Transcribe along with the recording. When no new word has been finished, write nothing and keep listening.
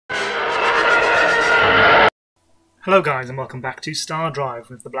Hello guys and welcome back to StarDrive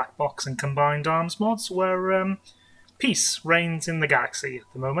with the BlackBox and Combined Arms Mods, where peace reigns in the galaxy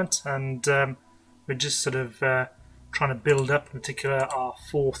at the moment, and we're just sort of trying to build up, in particular, our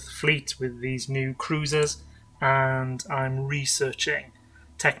 4th fleet with these new cruisers, and I'm researching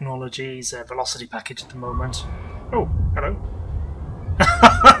technology's velocity package at the moment. Oh, hello.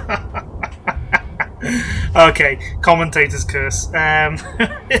 Okay, commentator's curse.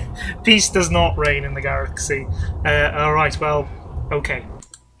 Peace does not reign in the galaxy. Alright, well, okay.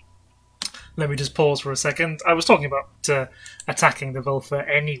 Let me just pause for a second. I was talking about attacking the Vulva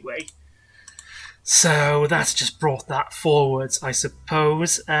anyway. So that's just brought that forwards, I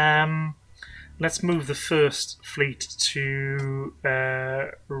suppose. Let's move the first fleet to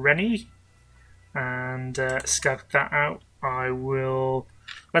Rennie and scout that out. I will...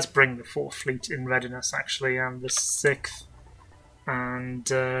 Let's bring the 4th fleet in readiness, actually, and the 6th, and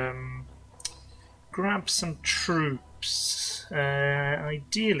grab some troops.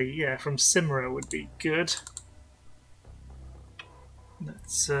 Ideally, yeah, from Simra would be good.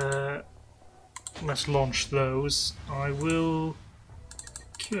 Let's launch those. I will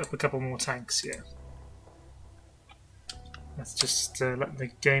queue up a couple more tanks here. Let's just let the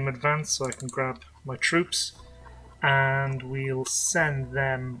game advance so I can grab my troops. And we'll send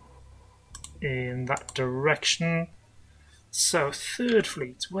them in that direction. So, 3rd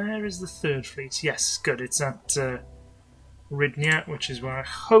fleet. Where is the 3rd fleet? Yes, good. It's at Ridnia, which is where I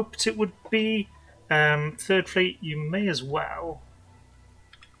hoped it would be. 3rd fleet, you may as well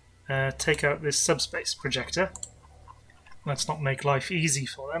take out this subspace projector. Let's not make life easy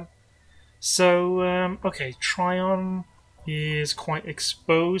for them. So, okay, Tryon is quite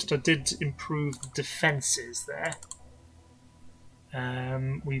exposed. I did improve the defences there.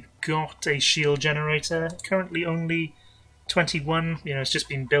 We've got a shield generator, currently only 21, it's just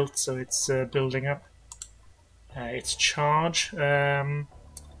been built, so it's building up its charge. Do I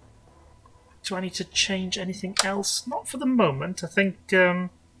need to change anything else? Not for the moment. I think, we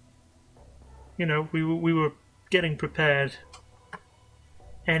were getting prepared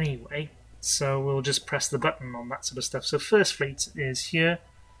anyway. So we'll just press the button on that sort of stuff. So 1st fleet is here.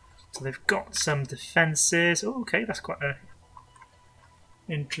 So they've got some defences. Oh, okay, that's quite a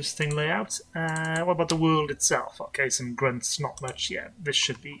interesting layout. What about the world itself? Okay, some grunts, not much. Yeah, this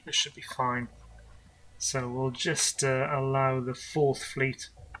should be fine. So we'll just allow the 4th fleet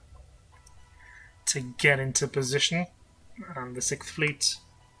to get into position, and the 6th fleet.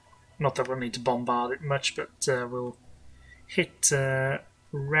 Not that we'll need to bombard it much, but we'll hit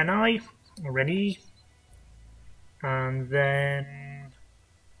Rennie, and then,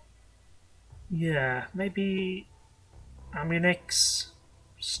 yeah, maybe Amunix,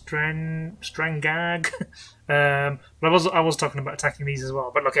 Strangag. But I was talking about attacking these as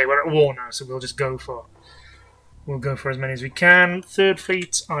well. But okay, we're at war now, so we'll just go for as many as we can. 3rd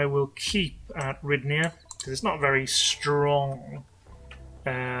fleet, I will keep at Ridnia because it's not very strong.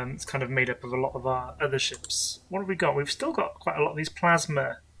 It's kind of made up of a lot of our other ships. What have we got? We've still got quite a lot of these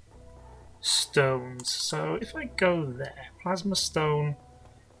plasma stones. So if I go there, plasma stone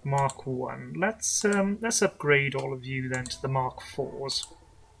Mark 1. Let's upgrade all of you then to the Mark 4s.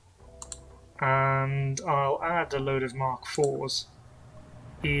 And I'll add a load of Mark 4s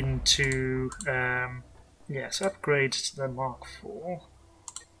into so upgrade to the Mark 4.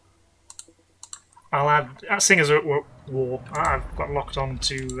 I'll add, seeing as we're at war, I've got locked on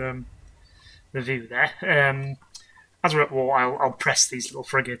to the view there. As we're at war, I'll press these little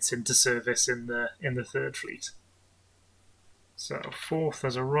frigates into service in the 3rd fleet. So 4th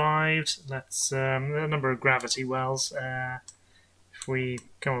has arrived. Let's a number of gravity wells. If we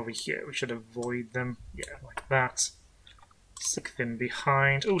come over here, we should avoid them. Yeah, like that. 6th in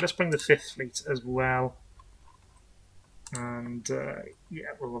behind. Oh, let's bring the 5th fleet as well. And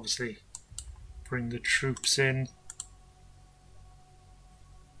yeah, we'll obviously bring the troops in.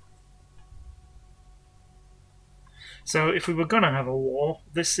 So if we were going to have a war,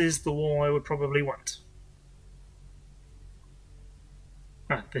 this is the war I would probably want.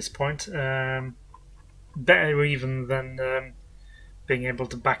 At this point. Better even than being able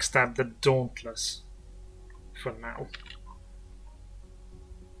to backstab the Dauntless for now.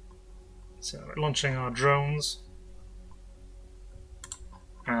 So we're launching our drones.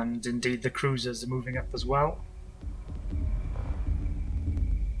 And indeed the cruisers are moving up as well.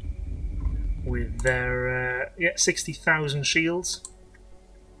 With their 60,000 shields.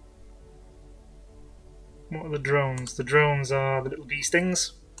 What are the drones? The drones are the little bee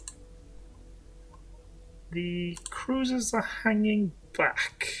stings. The cruisers are hanging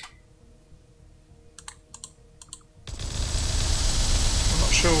back. I'm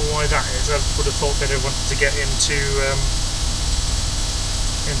not sure why that is. I would have thought they'd have wanted to get into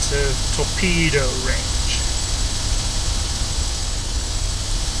torpedo range.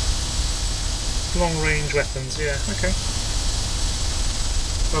 Long range weapons, yeah, okay.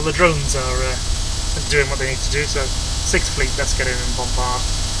 Well, the drones are doing what they need to do, so 6th Fleet, let's get in and bombard.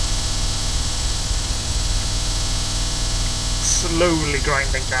 Slowly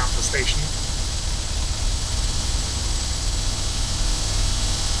grinding down the station.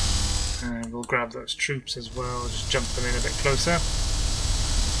 And we'll grab those troops as well, just jump them in a bit closer. Are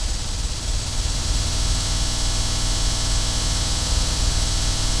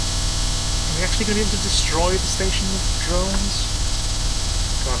we actually going to be able to destroy the station with drones?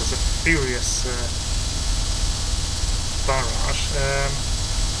 God, it's a furious barrage.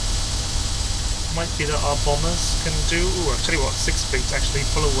 Might be that our bombers can do... Ooh, I'll tell you what, 6th Fleet actually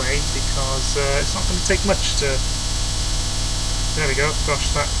pull away because it's not going to take much to... There we go.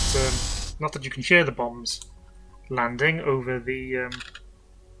 Gosh, that... not that you can hear the bombs landing over the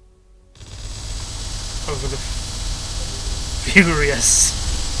furious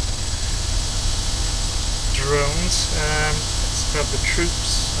drones. Let's grab the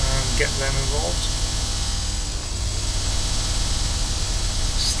troops and get them involved.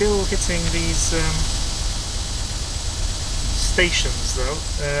 Still hitting these stations though.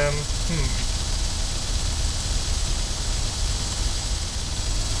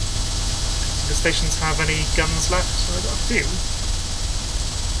 Do the stations have any guns left? So I've got a few.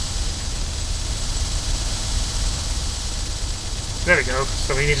 There we go.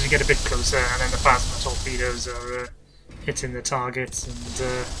 So we needed to get a bit closer, and then the plasma torpedoes are hitting the targets,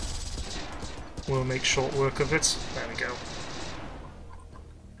 and we'll make short work of it. There we go.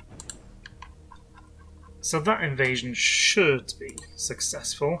 So that invasion should be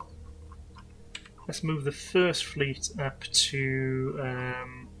successful. Let's move the 1st Fleet up to...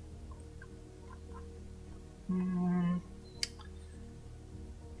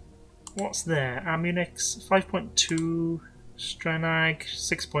 what's there? Ammunix 5.2, Stranag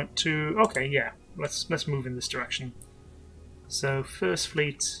 6.2. Okay, yeah. Let's move in this direction. So 1st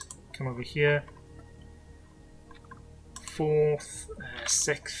Fleet, come over here. 4th,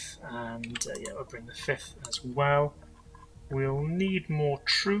 6th, and yeah, we'll bring the 5th as well. We'll need more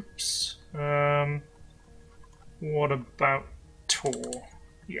troops. What about Tor?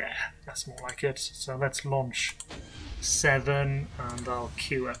 Yeah, that's more like it. So let's launch 7, and I'll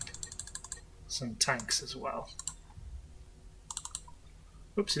queue up some tanks as well.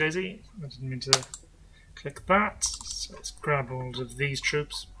 Oopsie daisy, I didn't mean to click that. So let's grab hold of these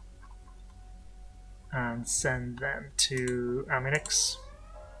troops and send them to Ammunix.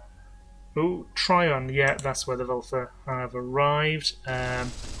 Oh, Tryon, yeah, that's where the Vulfa have arrived.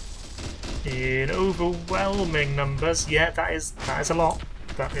 In overwhelming numbers. Yeah, that is a lot.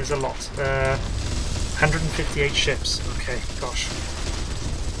 That is a lot. 158 ships. Okay, gosh.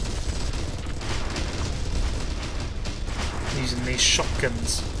 Using these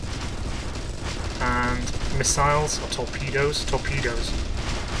shotguns and missiles or torpedoes. Torpedoes.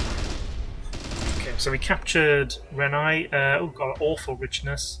 Okay, so we captured Renai. Oh, got awful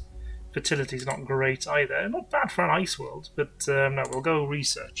richness. Fertility's not great either. Not bad for an ice world, but no, we'll go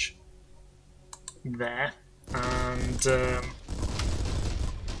research there. And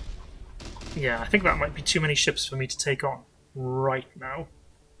yeah, I think that might be too many ships for me to take on right now.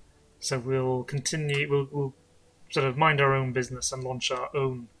 So we'll continue. We'll sort of mind our own business and launch our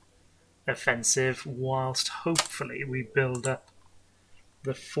own offensive, whilst hopefully we build up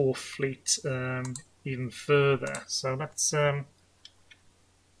the 4th Fleet even further. So let's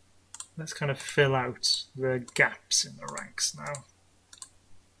kind of fill out the gaps in the ranks now.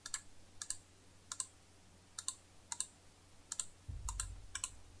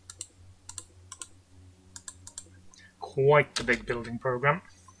 Quite the big building program,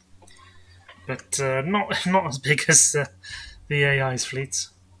 but not as big as the AI's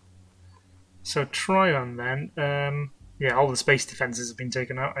fleets. So Tryon then, yeah, all the space defences have been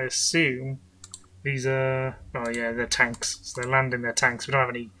taken out. I assume these are, oh yeah, they're tanks. So they're landing their tanks. We don't have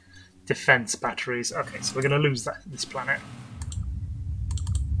any defense batteries. Okay, so we're going to lose this planet.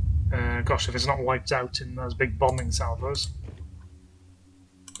 Gosh, if it's not wiped out in those big bombing salvos.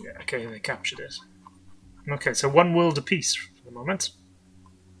 Yeah, okay, they captured it. Okay, so 1 world apiece for the moment.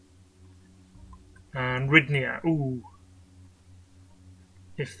 And Ridnia, ooh.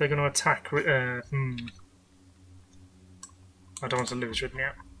 If they're going to attack... I don't want to lose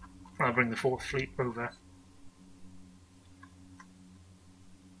Ridnia. I'll bring the 4th Fleet over.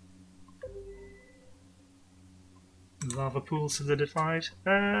 Lava pool solidified.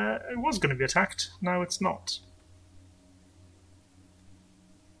 It was going to be attacked. Now it's not.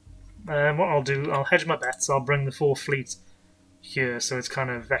 What I'll do, I'll hedge my bets. I'll bring the 4th fleet here, so it's kind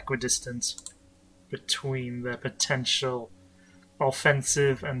of equidistant between the potential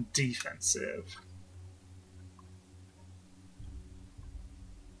offensive and defensive.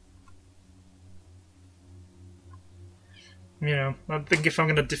 You know, I think if I'm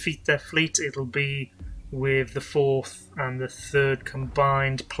going to defeat their fleet, it'll be with the 4th and the 3rd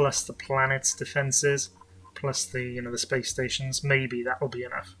combined, plus the planet's defenses, plus the the space stations. Maybe that'll be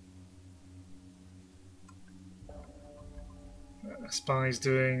enough. Spy's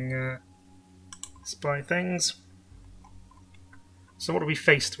doing spy things. So what are we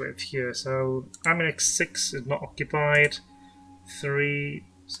faced with here? So Aminix 6 is not occupied. 3,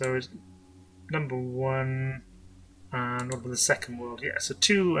 so it's number 1. And what about the second world? Yeah, so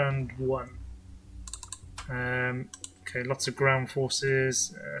 2 and 1. Okay, lots of ground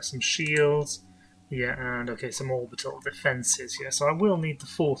forces, some shields. Yeah, and okay, some orbital defenses here. So I will need the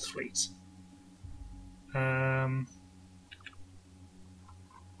 4th fleet.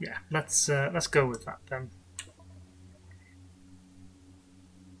 Yeah, let's go with that then.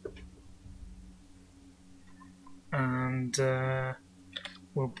 And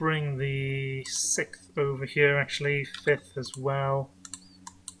we'll bring the 6th over here, actually, 5th as well.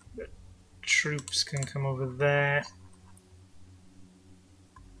 The troops can come over there.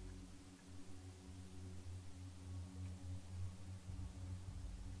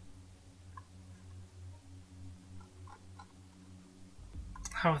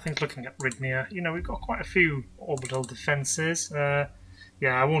 How are things looking at Ridnia? You know, we've got quite a few orbital defenses. Yeah,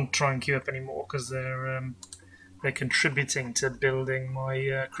 I won't try and queue up anymore because they're contributing to building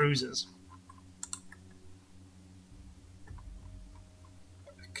my cruisers.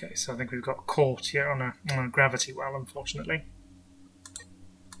 Okay, so I think we've got caught here on a gravity well, unfortunately.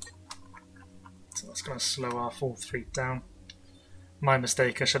 So that's going to slow our 4th fleet down. My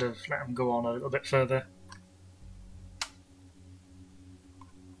mistake, I should have let them go on a little bit further.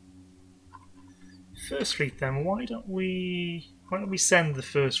 First fleet then, why don't we send the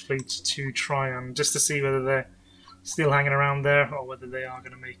 1st fleet to Tryon just to see whether they're still hanging around there or whether they are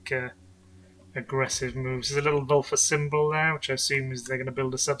going to make aggressive moves. There's a little Vulfa symbol there, which I assume is they're going to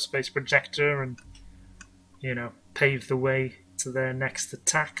build a subspace projector and, you know, pave the way to their next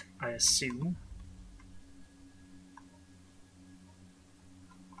attack, I assume.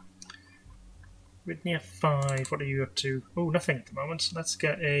 Ridnia 5, what are you up to? Oh, nothing at the moment. Let's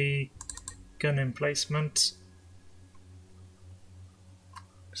get a gun emplacement.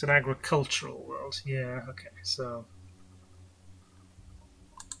 It's an agricultural world. Yeah, okay, so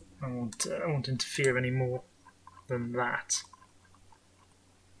I won't interfere any more than that.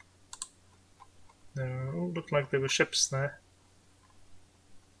 There looked like there were ships there.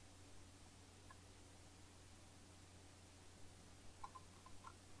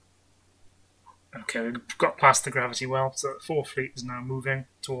 Okay, we've got past the gravity well, so the 4th fleet is now moving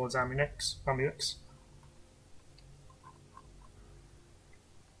towards Aminix.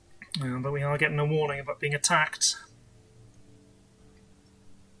 But we are getting a warning about being attacked.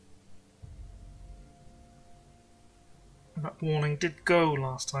 That warning did go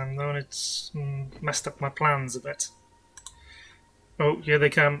last time though, and it's messed up my plans a bit. Oh, here they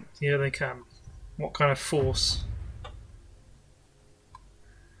come. Here they come. What kind of force?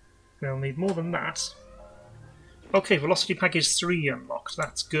 They'll need more than that. Okay, Velocity Package 3 unlocked.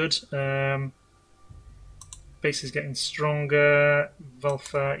 That's good. Base is getting stronger.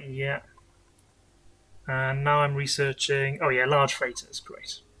 Vulfa, yeah. And now I'm researching... Oh yeah, large freighters.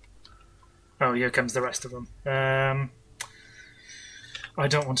 Great. Oh, here comes the rest of them. I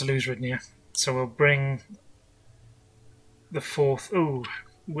don't want to lose Ridnia. So we'll bring the 4th... Oh,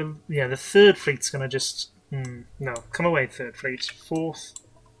 yeah, the 3rd fleet's going to just... no, come away, 3rd fleet. 4th...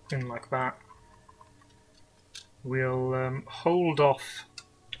 in like that. We'll hold off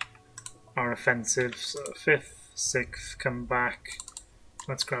our offensive, so 5th, 6th, come back.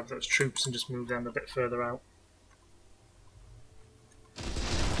 Let's grab those troops and just move them a bit further out.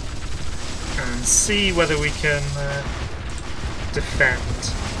 And see whether we can defend.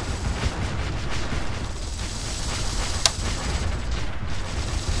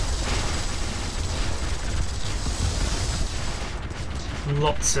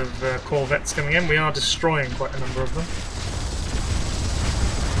 Lots of corvettes coming in. We are destroying quite a number of them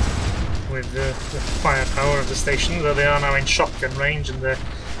with the firepower of the station, though they are now in shotgun range and the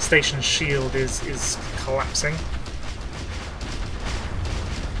station's shield is collapsing.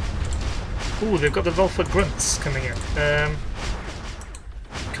 Ooh, they've got the Vulfa grunts coming in.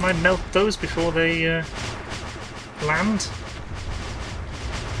 Can I melt those before they land?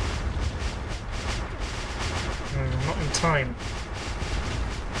 Not in time.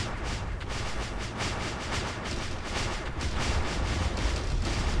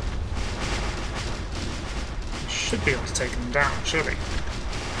 Should be able to take them down, surely.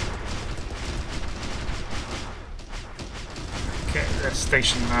 Okay, their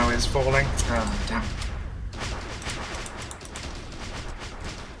station now is falling. Oh, damn.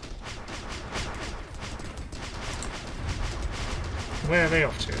 Where are they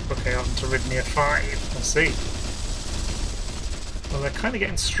off to? Okay, on to Ridnir 5. I see. Well, they're kind of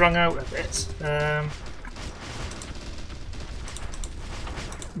getting strung out a bit.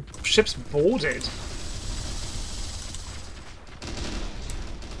 Ship's boarded.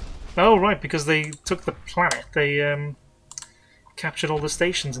 Oh, right, because they took the planet. They captured all the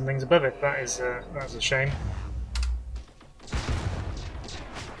stations and things above it. That's a shame.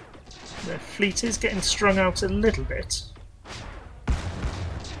 Their fleet is getting strung out a little bit.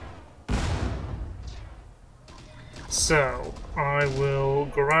 So, I will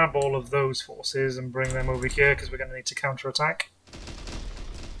grab all of those forces and bring them over here because we're going to need to counterattack.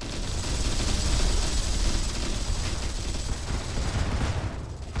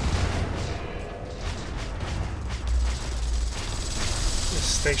 This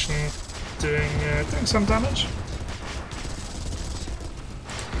station doing some damage.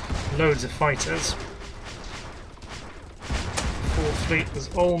 Loads of fighters. Fourth fleet has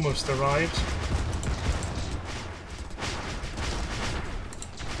almost arrived.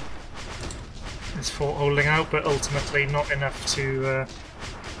 This fort holding out, but ultimately not enough to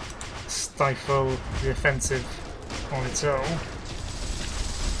stifle the offensive on its own.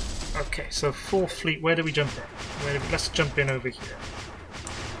 Okay, so 4th fleet, where do we jump in? Let's jump in over here.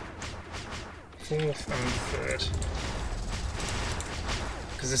 4th and 3rd.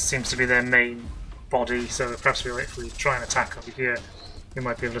 Because this seems to be their main body, so perhaps if we try and attack over here, we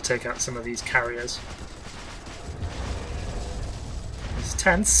might be able to take out some of these carriers. It's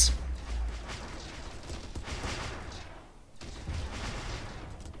tense.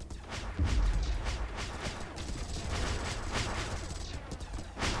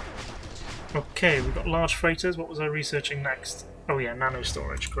 Okay, we've got large freighters. What was I researching next? Oh yeah, nano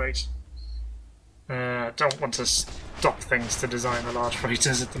storage, great. Don't want to stop things to design the large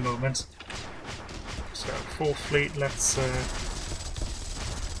freighters at the moment. So, 4th fleet, let's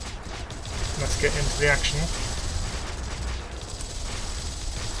get into the action.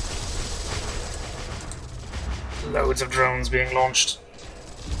 Loads of drones being launched.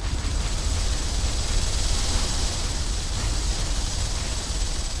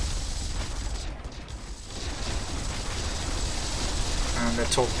 And the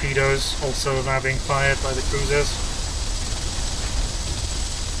torpedoes also now being fired by the cruisers.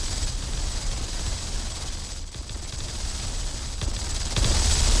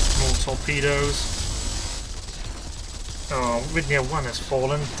 More torpedoes. Oh, Ridnir 1 has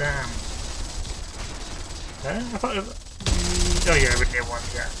fallen, damn. I thought oh yeah, Ridnir 1,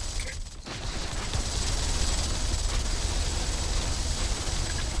 yeah. Okay.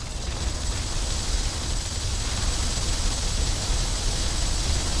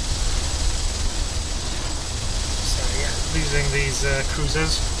 Losing these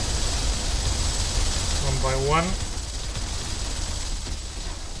cruisers one by one.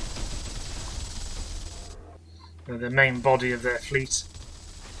 The main body of their fleet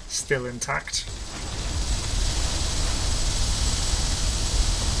still intact.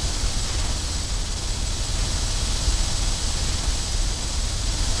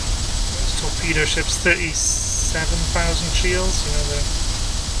 Those torpedo ships, 37,000 shields. You know,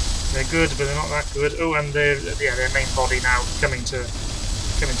 they're good, but they're not that good. Oh, and their main body now coming to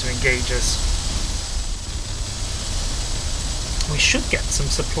engage us. We should get some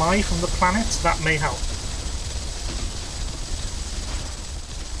supply from the planet. That may help.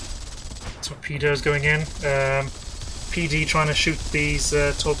 Torpedoes going in. PD trying to shoot these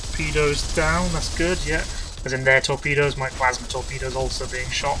torpedoes down. That's good. Yeah, as in their torpedoes. My plasma torpedoes also being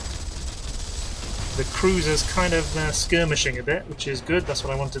shot. The cruiser's kind of skirmishing a bit, which is good. That's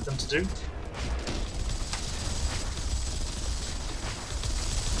what I wanted them to do.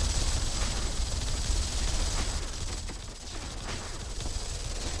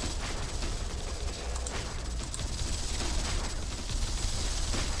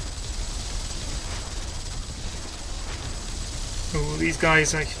 Oh, these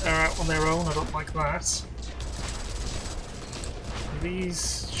guys are out on their own. I don't like that.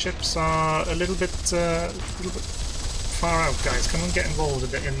 These ships are a little bit far out, guys. Come and get involved a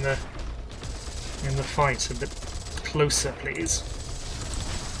bit in the fight, a bit closer, please.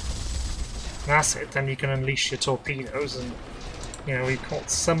 That's it. Then you can unleash your torpedoes, and you know we've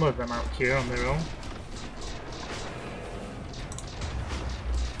caught some of them out here on their own.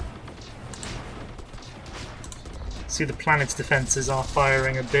 See, the planet's defences are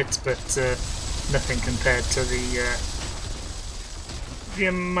firing a bit, but nothing compared to the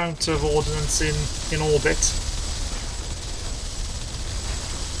amount of ordnance in orbit.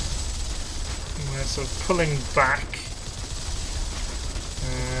 And we're sort of pulling back.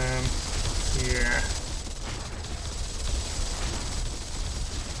 Yeah.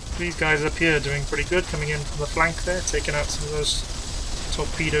 These guys up here are doing pretty good, coming in from the flank there, taking out some of those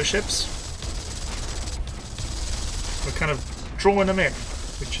torpedo ships. We're kind of drawing them in,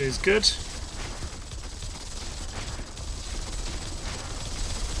 which is good.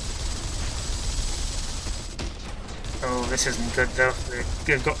 Oh, this isn't good though.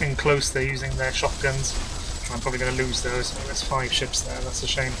 They've got in close, they're using their shotguns. I'm probably going to lose those. Oh, there's 5 ships there, that's a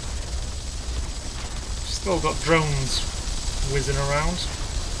shame. Still got drones whizzing around.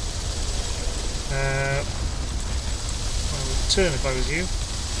 I would turn if I was you.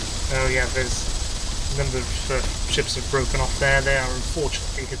 Oh yeah, there's a number of ships have broken off there. They are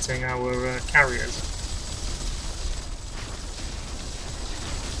unfortunately hitting our carriers.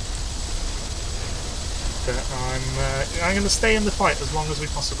 But I'm going to stay in the fight as long as we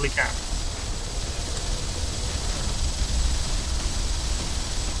possibly can.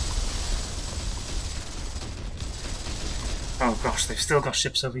 Oh gosh, they've still got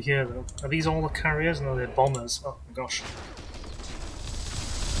ships over here though. Are these all the carriers? No, they're bombers. Oh my gosh.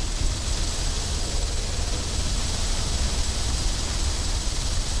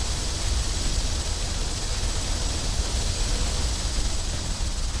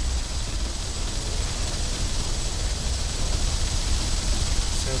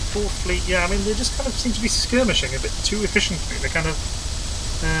 So 4th Fleet, yeah, I mean they just kind of seem to be skirmishing a bit too efficiently. They're kind of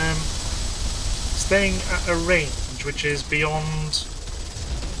staying at a range which is beyond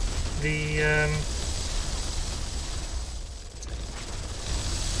the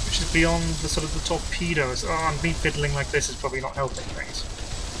sort of the torpedoes. Oh, and me fiddling like this is probably not helping things.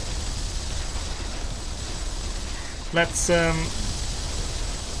 Let's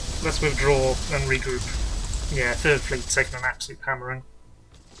withdraw and regroup. Yeah, 3rd Fleet's taking an absolute hammering.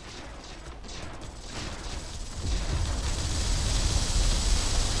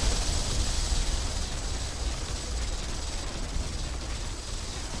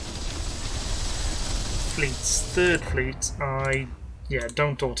 Fleet's 3rd Fleet,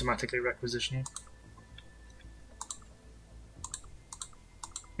 don't automatically requisition.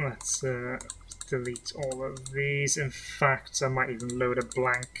 Let's delete all of these. In fact, I might even load a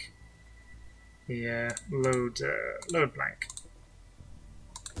blank. Yeah, load blank.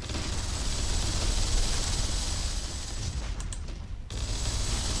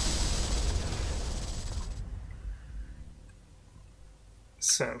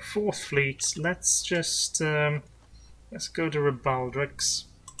 So, 4th Fleet, let's just let's go to Rebaldrix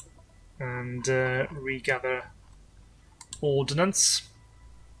and regather ordnance.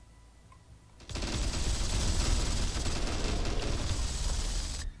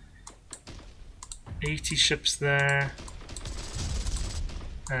 $80 ships there.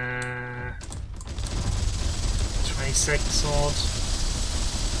 26 odd.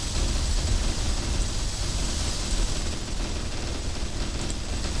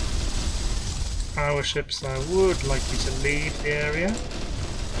 Our ships, I would like you to leave the area.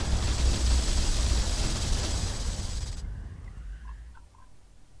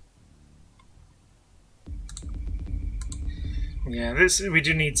 Yeah, we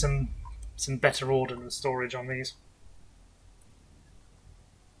do need some better ordnance storage on these.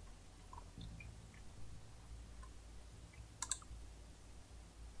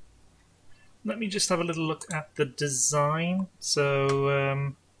 Let me just have a little look at the design.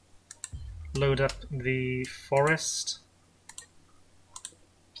 So load up the forest.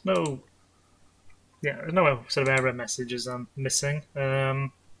 There's no sort of error messages I'm missing.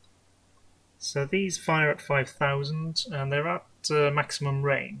 So these fire at 5,000 and they're at maximum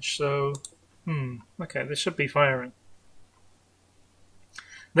range. So, okay, they should be firing.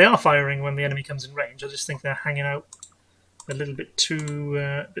 They are firing when the enemy comes in range. I just think they're hanging out a little bit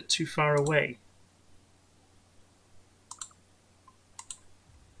too far away.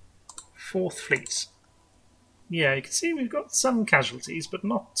 4th Fleet. Yeah, you can see we've got some casualties, but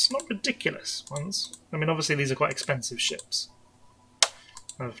not ridiculous ones. I mean, obviously these are quite expensive ships.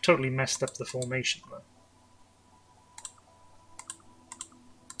 I've totally messed up the formation though.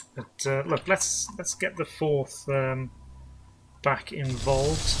 But look, let's get the 4th back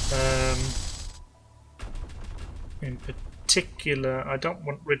involved. In particular, I don't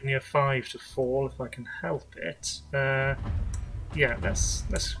want Ridnia 5 to fall if I can help it. Yeah, let's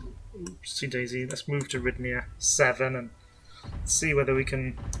oopsie daisy. Let's move to Ridnia 7 and see whether we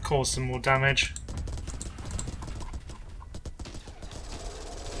can cause some more damage.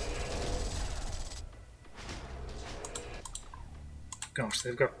 Gosh,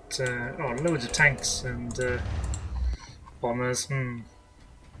 they've got oh, loads of tanks and bombers.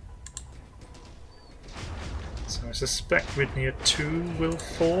 So I suspect Ridnir 2 will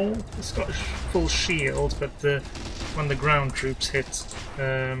fall. It's got a full shield, but when the ground troops hit,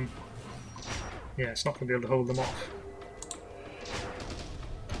 yeah, it's not going to be able to hold them off.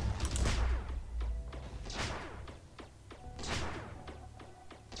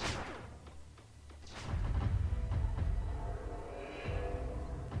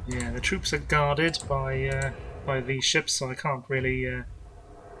 Yeah, the troops are guarded by these ships, so I can't really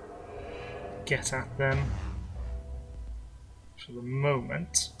get at them for the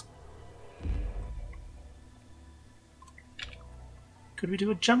moment. Could we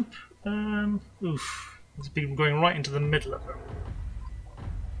do a jump? Oof, there's people going right into the middle of them.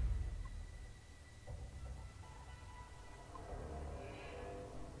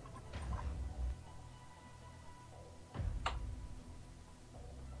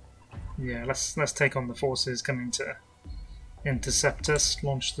 Yeah, let's take on the forces coming to intercept us,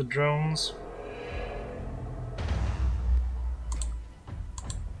 launch the drones.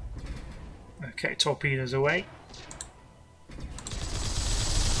 Okay, torpedoes away.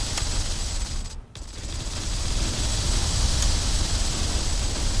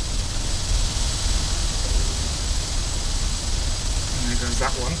 And there goes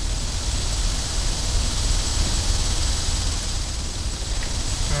that one.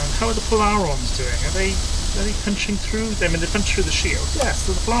 And how are the Pollarons doing? Are they punching through? I mean, they punch through the shield. Yes,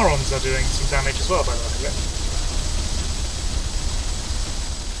 so the Pollarons are doing some damage as well, by the look of it.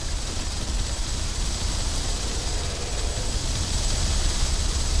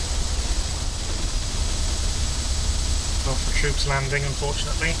 For troops landing,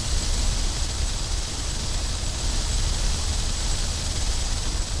 unfortunately.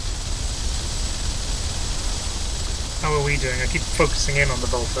 How are we doing? I keep focusing in on the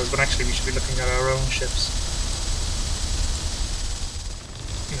Volpos, but actually we should be looking at our own ships.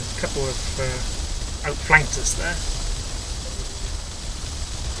 There's a couple of outflanked us there.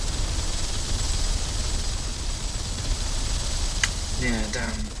 Yeah,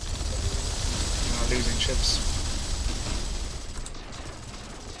 damn. We are losing ships.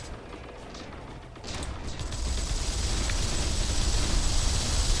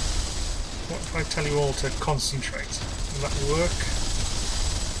 What if I tell you all to concentrate? Will that work?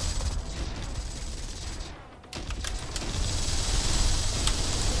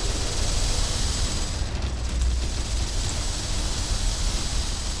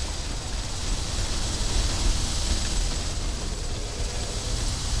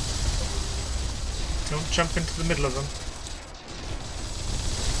 Don't jump into the middle of them.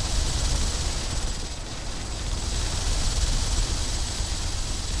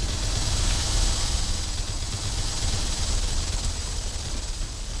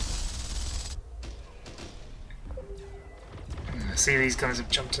 See, these guys have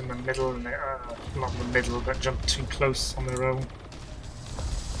jumped in the middle, and they're not in the middle, but jumped too close on their own.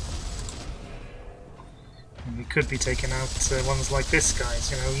 And we could be taking out ones like this,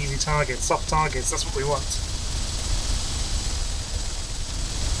 guys. You know, easy targets, soft targets. That's what we want.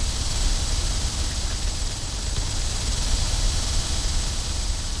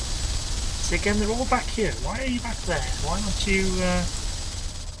 See, again, they're all back here. Why are you back there? Why aren't you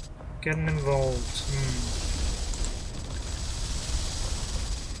getting involved?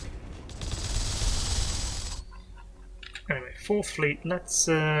 Anyway, 4th Fleet, let's,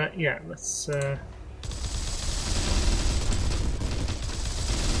 yeah, let's,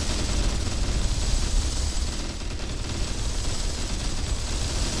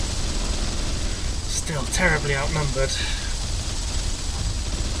 still terribly outnumbered.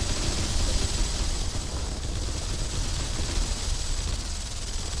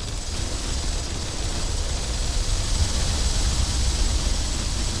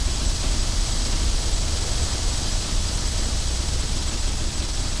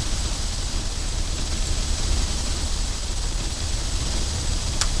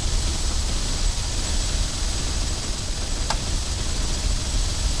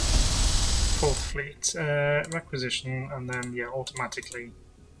 Fleet requisition, and then yeah, automatically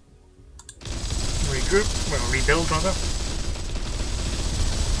regroup, well, rebuild rather.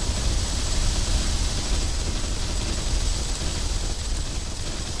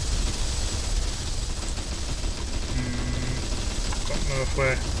 Don't know if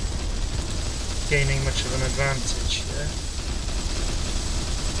we're gaining much of an advantage here.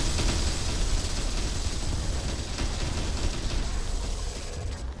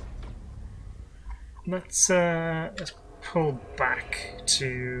 Let's pull back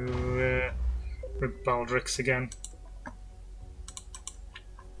to Baldrix again.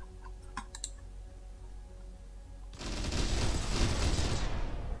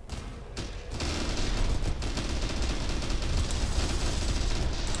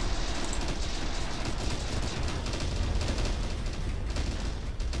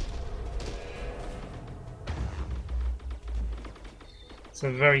 It's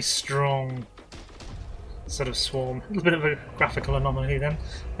a very strong sort of swarm. A little bit of a graphical anomaly then.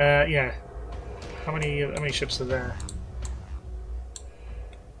 Yeah. How many ships are there?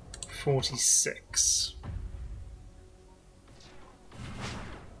 46.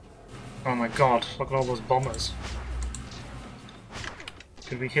 Oh my god, look at all those bombers.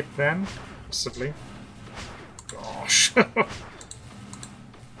 Could we hit them? Possibly. Gosh. The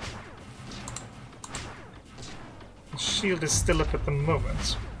shield is still up at the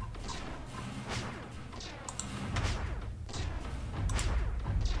moment.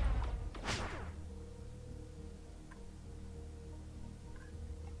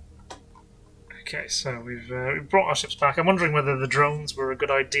 Okay, so we've brought our ships back. I'm wondering whether the drones were a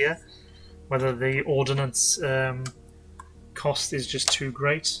good idea, whether the ordnance cost is just too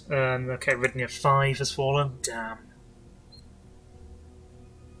great. Okay, Ridnia 5 has fallen. Damn.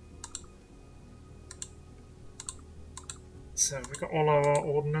 So we've got all our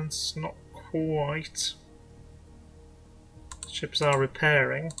ordnance, not quite. Ships are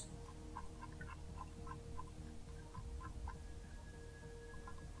repairing.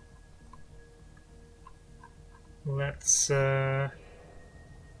 Let's just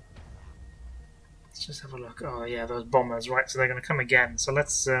have a look. Oh yeah, those bombers, right? So they're going to come again. So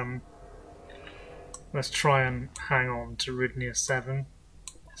let's try and hang on to Ridnia 7.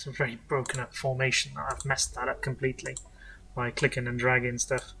 It's a very broken up formation. I've messed that up completely by clicking and dragging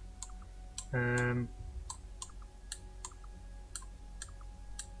stuff. Yeah.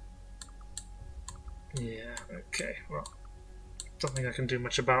 Okay. Well. Don't think I can do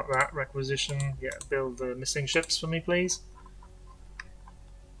much about that. Requisition. Yeah, build the missing ships for me, please.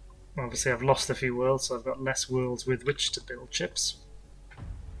 Obviously, I've lost a few worlds, so I've got less worlds with which to build ships.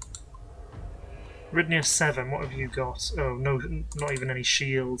 Ridnia 7, what have you got? Oh, no, not even any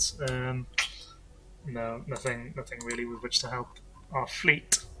shields. No, nothing really with which to help our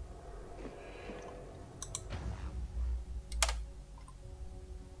fleet.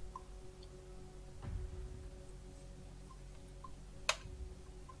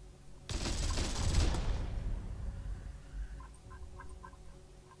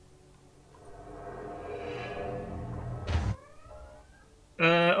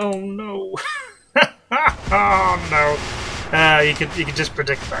 Oh no! Oh no! You could just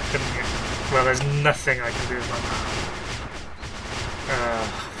predict that, couldn't you? Well, there's nothing I can do about that.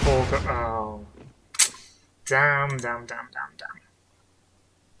 Oh, damn!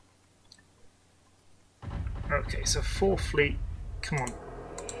 Okay, so 4 fleet. Come on,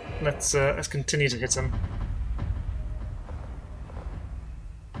 let's continue to hit them.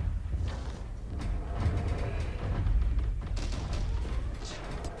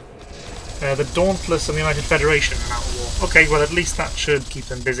 The Dauntless and the United Federation are out of war. Okay, well at least that should keep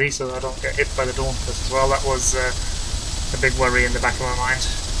them busy so I don't get hit by the Dauntless as well. That was a big worry in the back of my mind.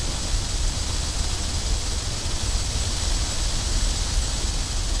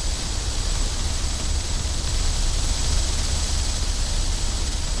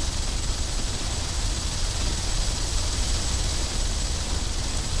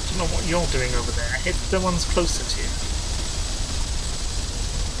 I don't know what you're doing over there. Hit the ones closer to you.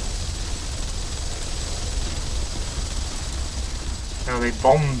 Oh, they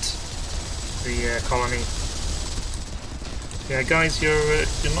bombed the colony. Yeah, guys, you're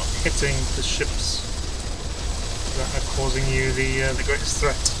not hitting the ships that are causing you the greatest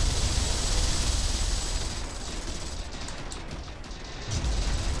threat.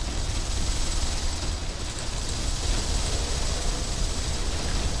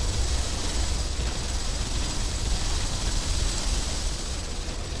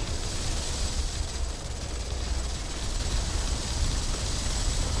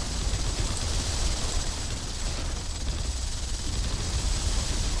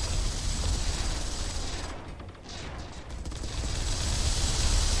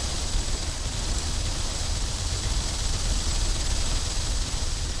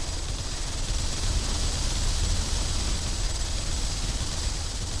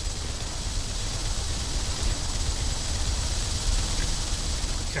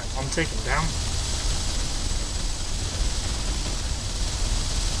 I'm taken down.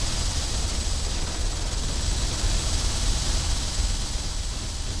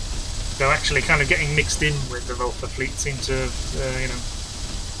 They're actually kind of getting mixed in with the Volfa fleet. Seem to,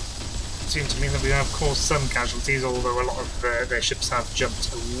 seem to mean that we have caused some casualties, although a lot of their ships have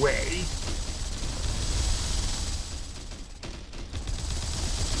jumped away.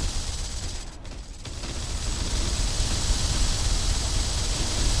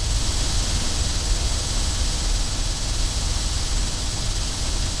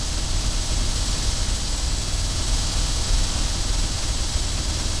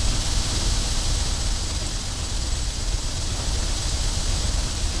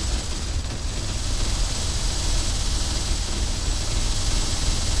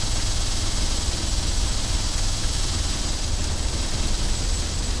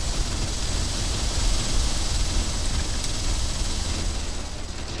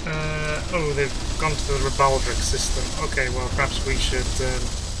 Oh, they've gone to the Rebaldric system. Okay, well, perhaps we should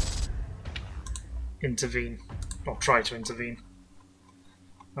intervene. Or try to intervene.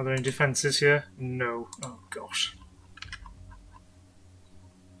 Are there any defences here? No. Oh, gosh.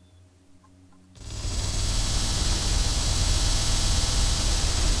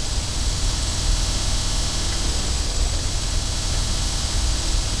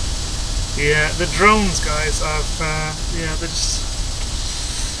 Yeah, the drones, guys, yeah, they're just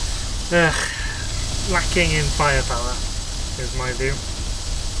lacking in firepower, is my view.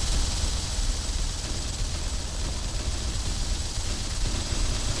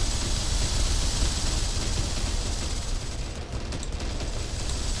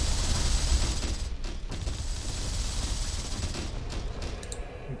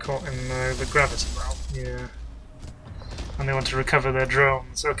 I'm caught in the gravity well, yeah. And they want to recover their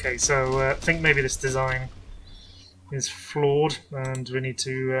drones. Okay, so I think maybe this design is flawed and we need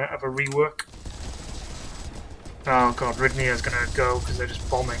to have a rework. Oh god, Ridnear's gonna go because they're just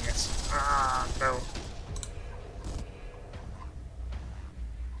bombing it. Ah, no.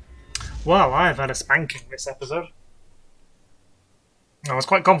 Well, I've had a spanking this episode. I was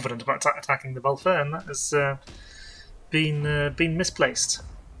quite confident about attacking the Vulfur, and that has been misplaced.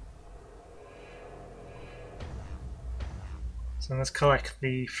 So let's collect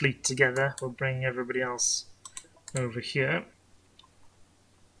the fleet together. We'll bring everybody else over here.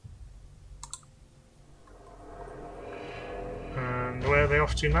 And where are they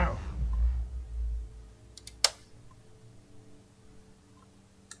off to now?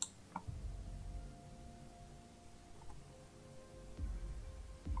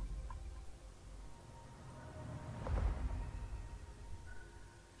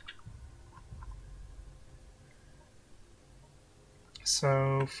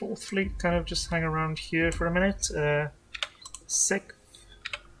 So, 4th Fleet kind of just hang around here for a minute. 6th,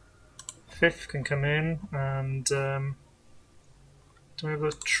 5th can come in, and do we have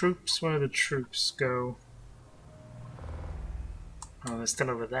the troops? Where do the troops go? Oh, they're still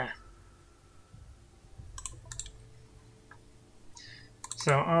over there.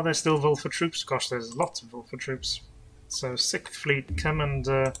 So, are there still Vulfur troops? Gosh, there's lots of Vulfur troops. So, 6th Fleet, come and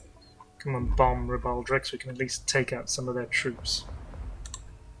bomb Rebaldric so we can at least take out some of their troops.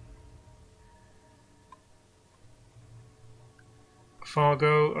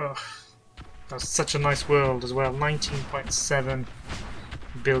 Fargo, ugh, that's such a nice world as well. 19.7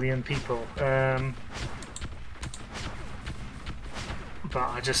 billion people. But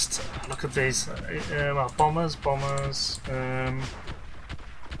I just look at these. Well, bombers.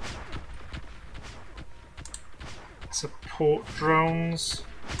 Support drones.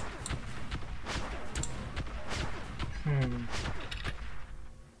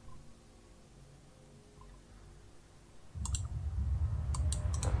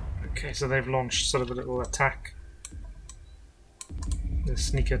 Okay, so they've launched sort of a little attack. The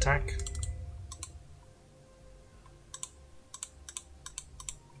sneak attack.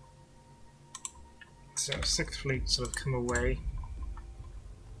 So 6th Fleet sort of come away.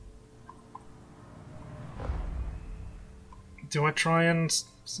 Do I try and...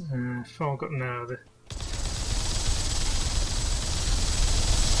 forgot no.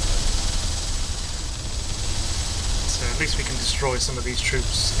 So at least we can destroy some of these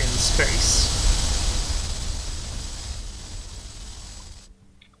troops in space.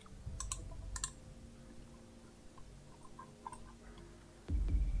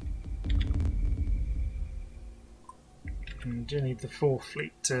 And do need the 4th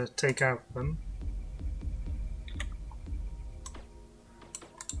Fleet to take out them.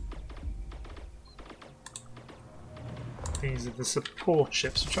 These are the support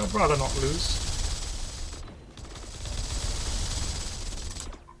ships, which I'd rather not lose.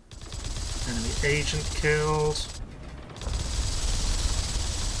 Enemy agent killed.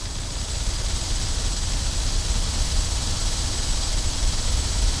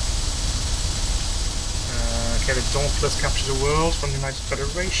 Okay, the Dauntless captured a world from the United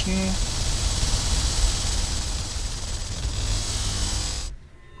Federation.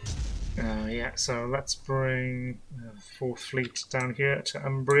 Yeah, so let's bring 4th Fleet down here to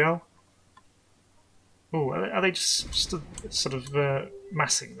Umbriel. Oh, are they just sort of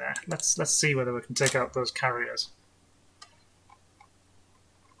massing there? Let's see whether we can take out those carriers.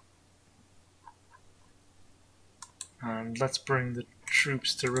 And let's bring the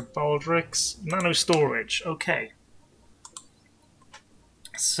troops to Rebaldrix. Nano storage, okay.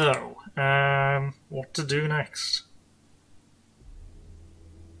 So, what to do next?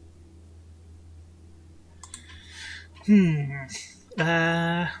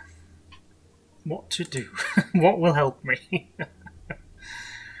 What to do? What will help me?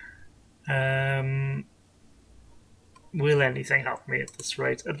 Will anything help me at this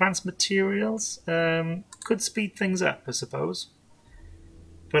rate? Advanced materials could speed things up, I suppose.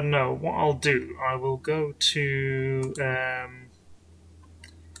 But no, what I'll do, I will go to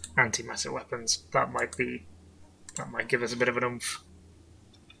antimatter weapons. That might give us a bit of an oomph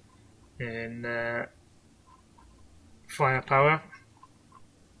in firepower.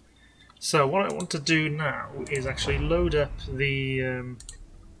 So what I want to do now is actually load up the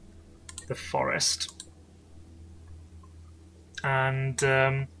forest. And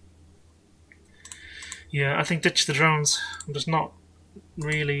yeah, I think ditch the drones. I'm just not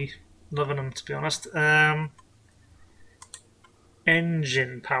really loving them, to be honest.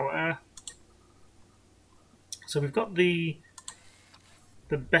 Engine power. So we've got the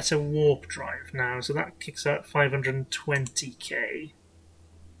better warp drive now, so that kicks out 520k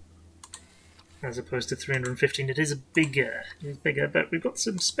as opposed to 315. It is bigger, but we've got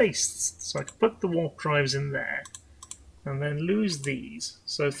some space, so I can put the warp drives in there. And then lose these.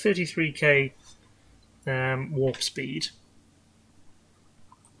 So 33k warp speed.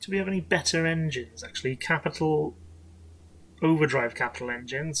 Do we have any better engines, actually? Overdrive capital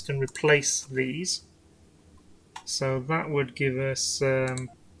engines can replace these. So that would give us a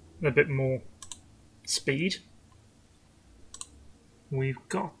bit more speed. We've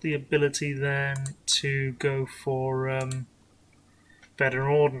got the ability then to go for better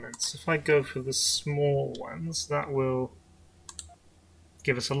ordnance. If I go for the small ones, that will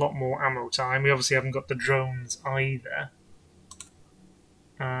give us a lot more ammo time. We obviously haven't got the drones either.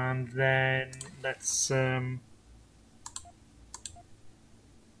 And then let's yeah,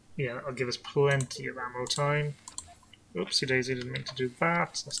 that'll give us plenty of ammo time. Oopsie daisy, didn't mean to do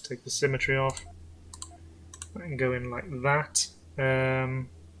that. Let's take the symmetry off. I can go in like that.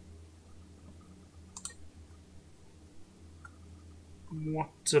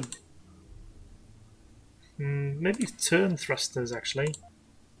 Maybe turn thrusters actually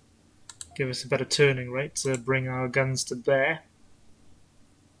give us a better turning rate to bring our guns to bear.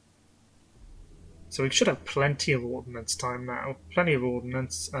 So we should have plenty of ordnance time now, plenty of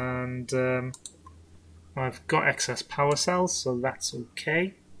ordnance, and I've got excess power cells, so that's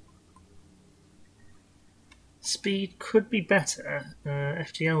okay. Speed could be better.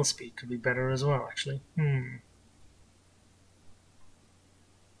 FTL speed could be better as well, actually.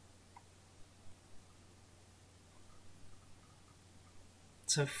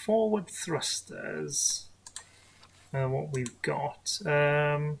 So forward thrusters, what we've got.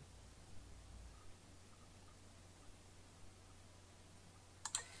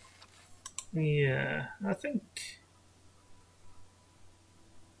 Yeah, I think.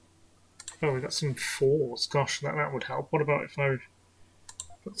 Oh, we've got some 4s. Gosh, that would help. What about if I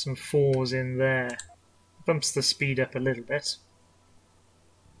put some 4s in there? Bumps the speed up a little bit.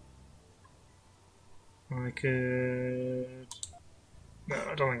 I could. No,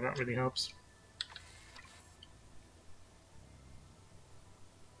 I don't think that really helps.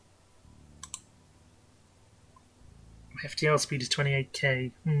 FTL speed is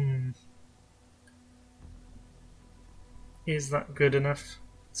 28k. Is that good enough?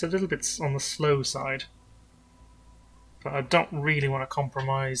 It's a little bit on the slow side. But I don't really want to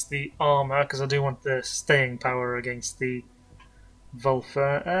compromise the armor because I do want the staying power against the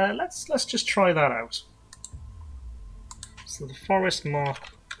Vulfur. Let's just try that out. So the Forest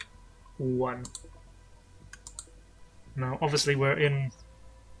Mark 1. Now obviously we're in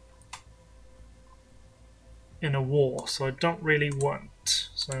a war, so I don't really want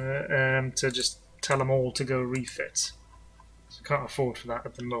to just tell them all to go refit. So I can't afford for that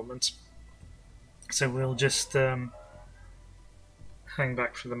at the moment. So we'll just hang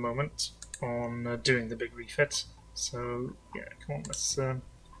back for the moment on doing the big refit. So yeah, come on, let's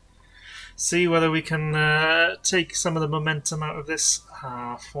see whether we can take some of the momentum out of this.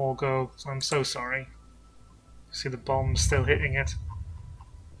 4-go. I'm so sorry. See the bomb still hitting it.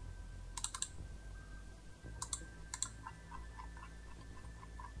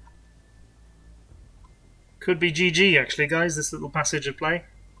 Could be GG actually, guys, this little passage of play.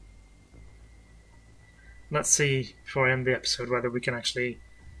 Let's see, before I end the episode, whether we can actually,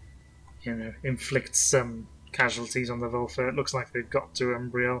 you know, inflict some casualties on the Vulfur. It looks like they've got to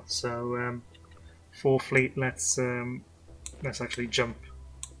Umbriel, so for fleet, let's actually jump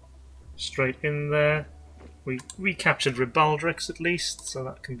straight in there. We recaptured Ribaldrix at least, so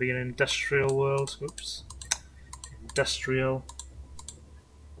that can be an industrial world. Oops. Industrial.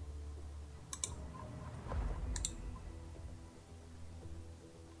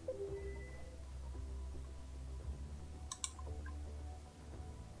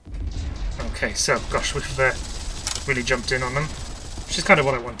 Okay, so, gosh, we've really jumped in on them, which is kind of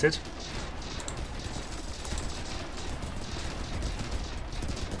what I wanted.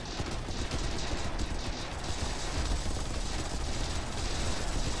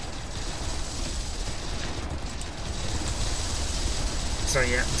 So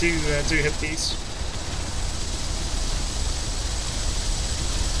yeah, do hit these.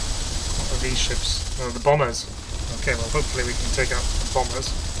 What are these ships? Oh, the bombers. Okay, well hopefully we can take out the bombers,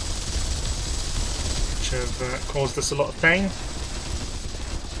 which have caused us a lot of pain.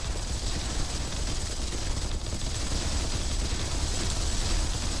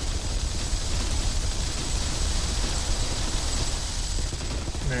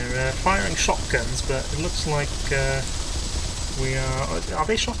 They're firing shotguns, but it looks like we are... Are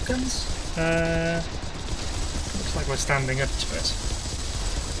they shotguns? Looks like we're standing up to it.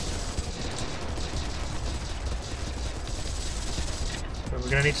 So we're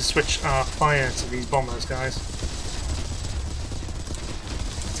going to need to switch our fire to these bombers, guys.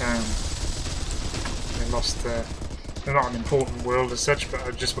 Damn. They lost... they're not an important world as such, but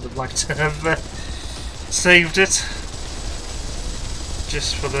I just would have liked to have saved it.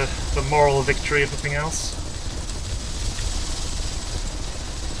 Just for the moral victory, if nothing else.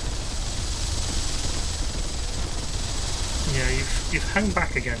 Yeah, you've hung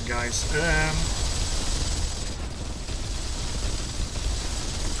back again, guys.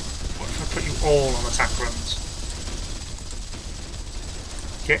 What if I put you all on attack runs?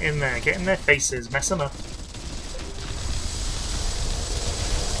 Get in their faces, mess them up.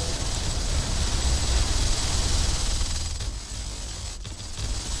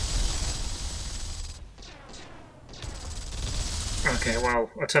 Okay, well,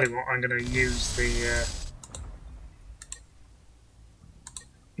 I'll tell you what, I'm going to use the...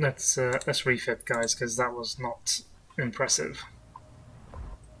 Let's refit, guys, because that was not impressive.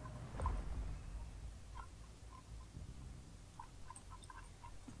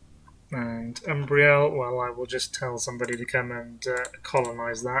 And Umbriel, well, I will just tell somebody to come and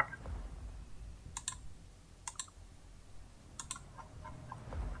colonize that.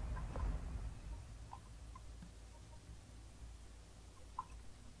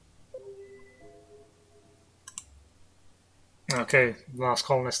 Okay, last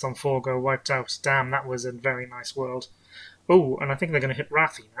colonist on Forgo wiped out. Damn, that was a very nice world. Oh, and I think they're going to hit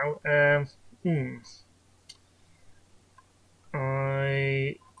Rathi now.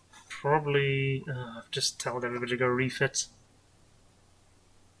 I probably... I've just told everybody to go refit.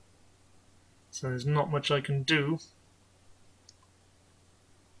 So there's not much I can do.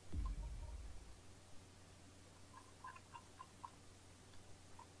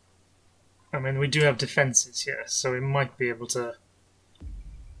 I mean, we do have defences here, so we might be able to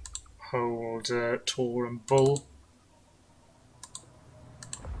hold Tor and Bull.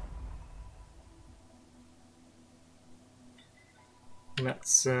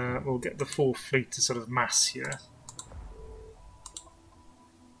 Let's we'll get the full fleet to sort of mass here.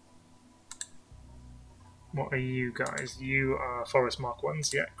 What are you guys? You are Forest Mark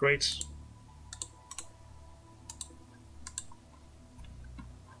 1s, yeah, great.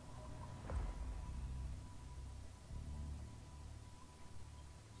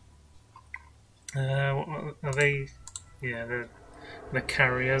 What are they? Yeah, the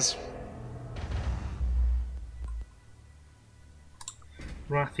carriers.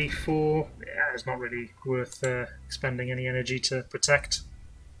 Rathi 4, yeah, it's not really worth expending any energy to protect.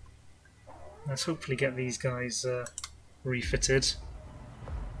 Let's hopefully get these guys refitted.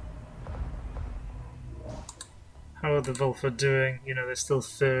 How are the Vulfa doing? You know, they're still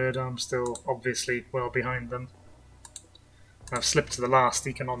third, I'm still obviously well behind them. I've slipped to the last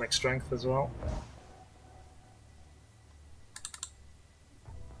economic strength as well.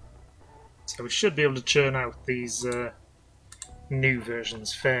 So we should be able to churn out these new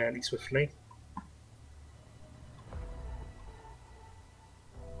versions fairly swiftly.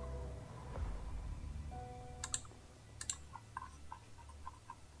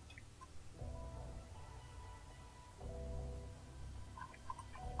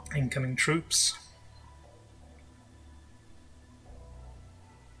 Incoming troops.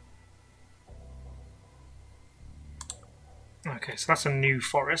 Okay, so that's a new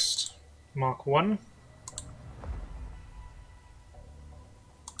forest, Mark 1.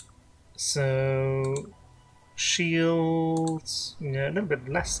 So, shields, yeah, a little bit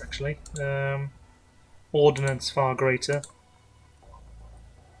less actually. Ordnance far greater.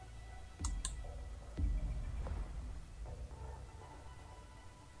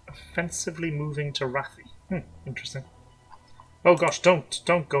 Offensively moving to Rathi. Interesting. Oh gosh,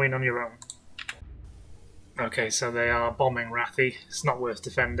 don't go in on your own. Okay, so they are bombing Rathi. It's not worth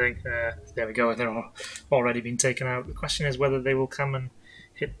defending. There we go, they're already been taken out. The question is whether they will come and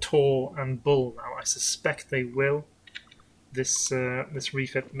hit Tor and Bull now. I suspect they will. This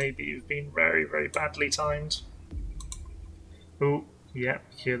refit maybe has been very, very badly timed. Oh, yeah,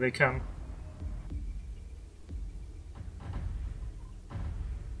 here they come.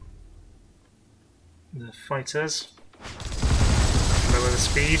 the fighters. Lower the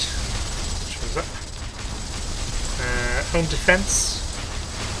speed. Which one's up? Home defense.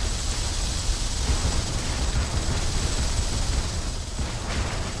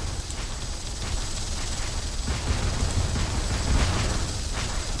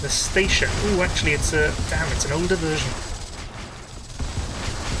 The station. Ooh, actually, it's a it's an older version.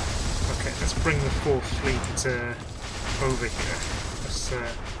 Okay, let's bring the 4th Fleet over here. Let's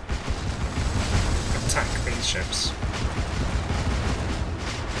attack these ships.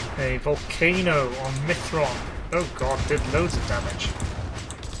 A volcano on Mithron. Oh god, did loads of damage.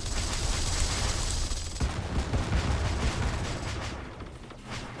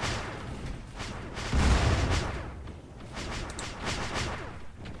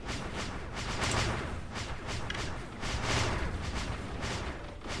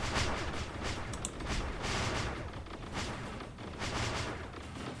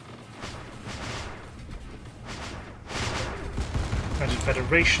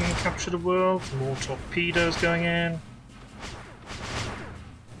 Federation capture the world, more torpedoes going in.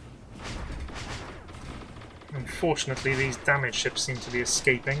 Unfortunately, these damaged ships seem to be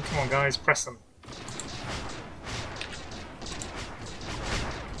escaping. Come on guys, press them.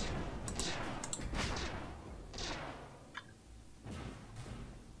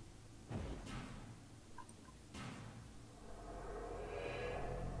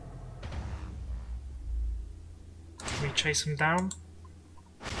 Can we chase them down?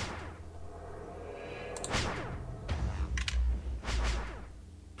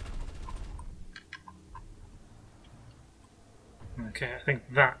 Okay, I think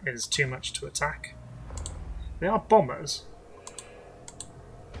that is too much to attack. They are bombers.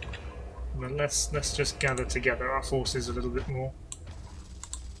 But let's just gather together our forces a little bit more.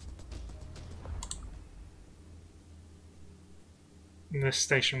 And this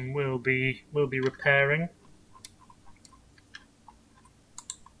station will be repairing.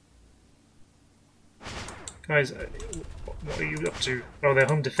 Guys, what are you up to? Oh, they're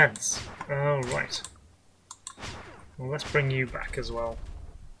home defense. Oh, right. Well, let's bring you back as well.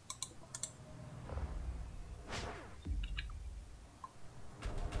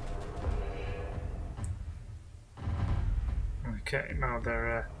 Okay, now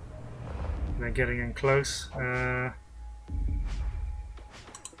they're getting in close.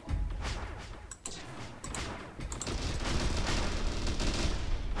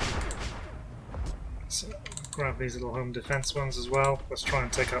 So grab these little home defense ones as well. Let's try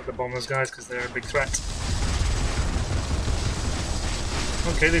and take out the bombers, guys, because they're a big threat.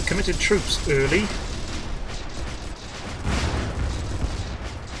 Okay, they've committed troops early.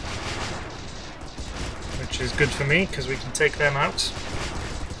 Which is good for me, because we can take them out.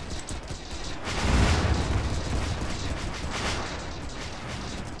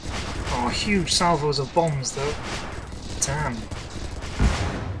 Oh, huge salvos of bombs, though. Damn.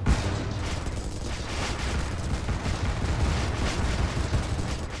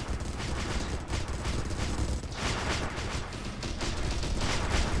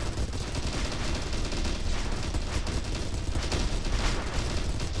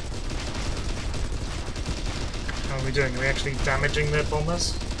 How are we doing? Are we actually damaging their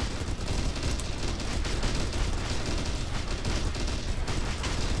bombers?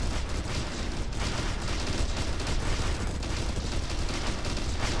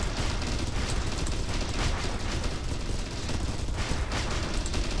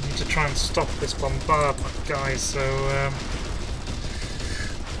 We need to try and stop this bombardment, guys, so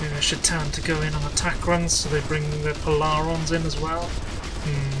maybe I should tell them to go in on attack runs so they bring the Polarons in as well.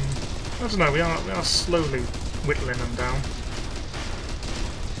 I don't know, we are slowly whittling them down.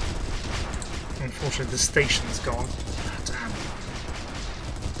 Unfortunately, the station's gone. Ah, damn.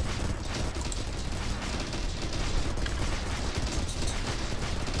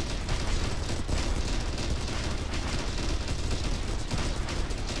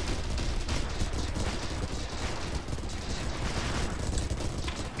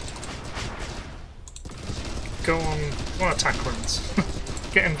 Go on attack runs.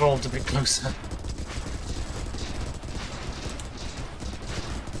 Get involved a bit closer.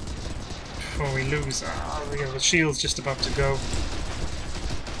 Before we lose. The shield's just about to go.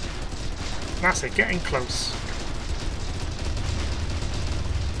 That's it, getting close.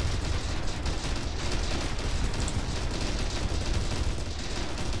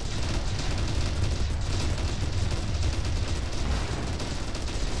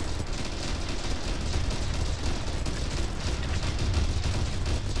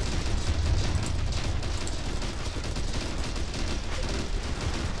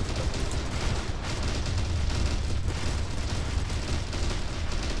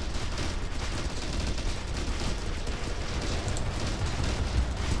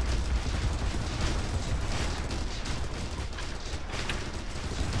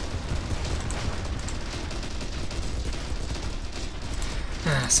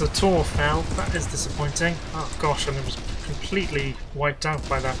 So Tor fell. That is disappointing. Oh gosh, and it was completely wiped out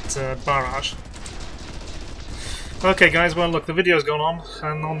by that barrage. Okay guys, well look, the video's gone on,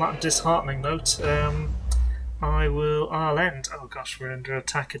 and on that disheartening note, I'll end. Oh gosh, we're under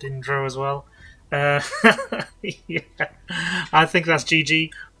attack at Indro as well. Yeah, I think that's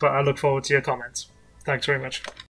GG, but I look forward to your comments. Thanks very much.